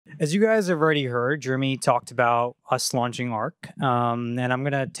As you guys have already heard, Jeremy talked about us launching Arc, and I'm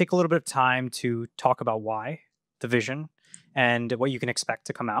going to take a little bit of time to talk about why, the vision, and what you can expect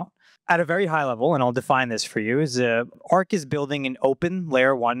to come out. At a very high level, and I'll define this for you, is Arc is building an open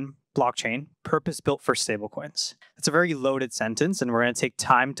layer 1 blockchain purpose-built for stablecoins. It's a very loaded sentence, and we're going to take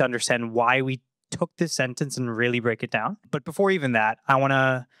time to understand why we took this sentence and really break it down. But before even that, I want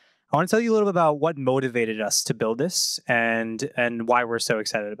to tell you a little bit about what motivated us to build this and why we're so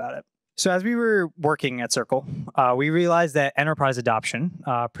excited about it. So as we were working at Circle, we realized that enterprise adoption,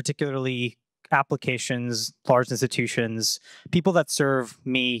 particularly applications, large institutions, people that serve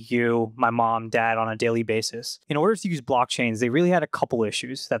me, you, my mom, dad on a daily basis, in order to use blockchains, they really had a couple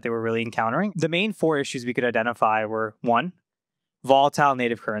issues that they were really encountering. The main 4 issues we could identify were 1, volatile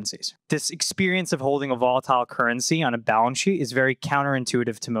native currencies. This experience of holding a volatile currency on a balance sheet is very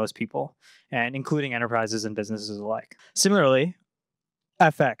counterintuitive to most people, and including enterprises and businesses alike. Similarly,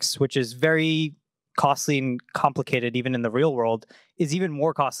 FX, which is very costly and complicated even in the real world, is even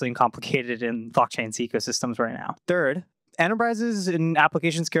more costly and complicated in blockchain's ecosystems right now. Third, enterprises and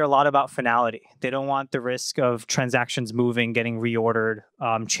applications care a lot about finality. They don't want the risk of transactions moving, getting reordered,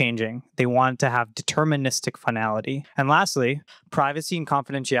 changing. They want to have deterministic finality. And lastly, privacy and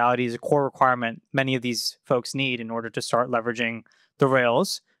confidentiality is a core requirement many of these folks need in order to start leveraging the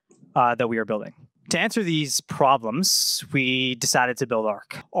rails that we are building. To answer these problems, we decided to build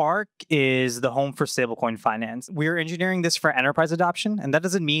Arc. Arc is the home for stablecoin finance. We're engineering this for enterprise adoption, and that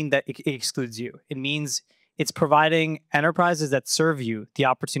doesn't mean that it excludes you. It means it's providing enterprises that serve you the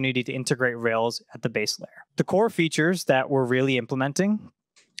opportunity to integrate Rails at the base layer. The core features that we're really implementing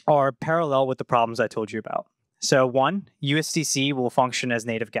are parallel with the problems I told you about. So 1, USDC will function as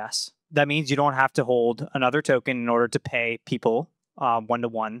native gas. That means you don't have to hold another token in order to pay people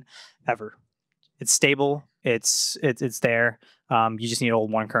one-to-one ever. It's stable. It's there. You just need to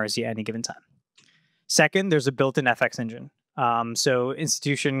hold one currency at any given time. Second, there's a built-in FX engine. So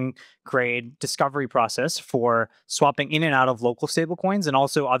institution-grade discovery process for swapping in and out of local stablecoins and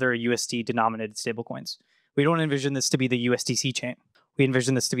also other USD-denominated stablecoins. We don't envision this to be the USDC chain. We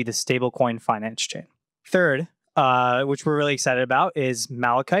envision this to be the stablecoin finance chain. Third, which we're really excited about, is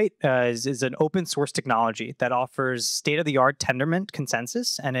Malachite. Is an open source technology that offers state-of-the-art tendermint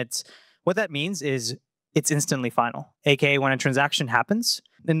consensus, and what that means is it's instantly final. AKA when a transaction happens,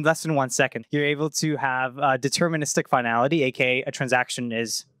 in less than 1 second, you're able to have deterministic finality, AKA a transaction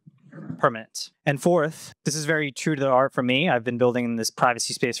is permanent. And fourth, this is very true to the art for me. I've been building in this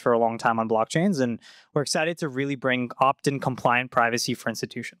privacy space for a long time on blockchains, and we're excited to really bring opt-in compliant privacy for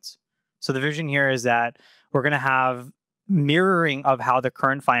institutions. So the vision here is that we're going to have mirroring of how the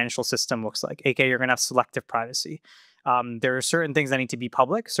current financial system looks like, AKA you're going to have selective privacy. There are certain things that need to be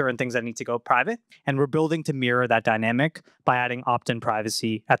public, certain things that need to go private, and we're building to mirror that dynamic by adding opt-in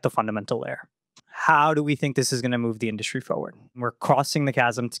privacy at the fundamental layer. How do we think this is going to move the industry forward? We're crossing the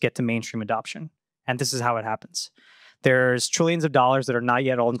chasm to get to mainstream adoption, and this is how it happens. There's trillions of dollars that are not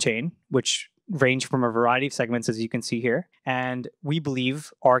yet on-chain, which range from a variety of segments, as you can see here, and we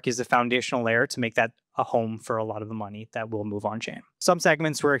believe Arc is the foundational layer to make that a home for a lot of the money that will move on chain. Some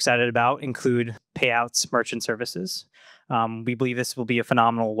segments we're excited about include payouts, merchant services. We believe this will be a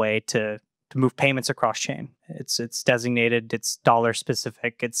phenomenal way to move payments across chain. It's designated, it's dollar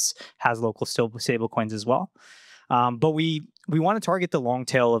specific, has local stable coins as well. But we want to target the long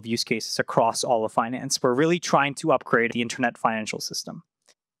tail of use cases across all of finance. We're really trying to upgrade the internet financial system.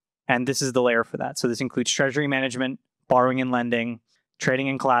 And this is the layer for that. So this includes treasury management, borrowing and lending, trading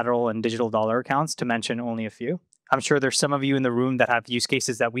and collateral, and digital dollar accounts, to mention only a few. I'm sure there's some of you in the room that have use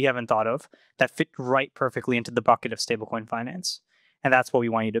cases that we haven't thought of that fit right perfectly into the bucket of stablecoin finance. And that's what we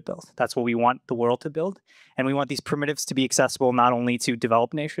want you to build. That's what we want the world to build. And we want these primitives to be accessible not only to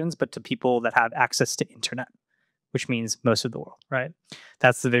developed nations, but to people that have access to internet, which means most of the world, right?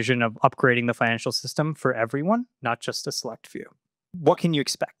 That's the vision of upgrading the financial system for everyone, not just a select few. What can you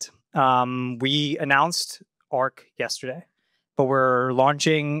expect? We announced Arc yesterday, but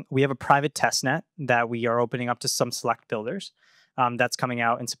we have a private testnet that we are opening up to some select builders that's coming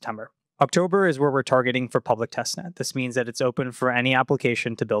out in September. October is where we're targeting for public testnet. This means that it's open for any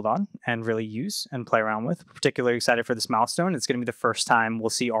application to build on and really use and play around with. We're particularly excited for this milestone. It's going to be the first time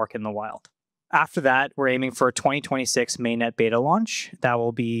we'll see Arc in the wild. After that, we're aiming for a 2026 mainnet beta launch. That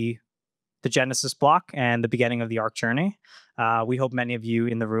will be the Genesis block and the beginning of the Arc journey. We hope many of you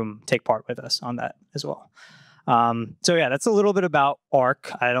in the room take part with us on that as well. So yeah, that's a little bit about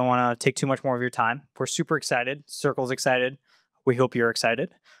Arc. I don't want to take too much more of your time. We're super excited. Circle's excited. We hope you're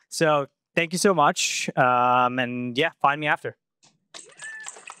excited. So thank you so much. And yeah, find me after.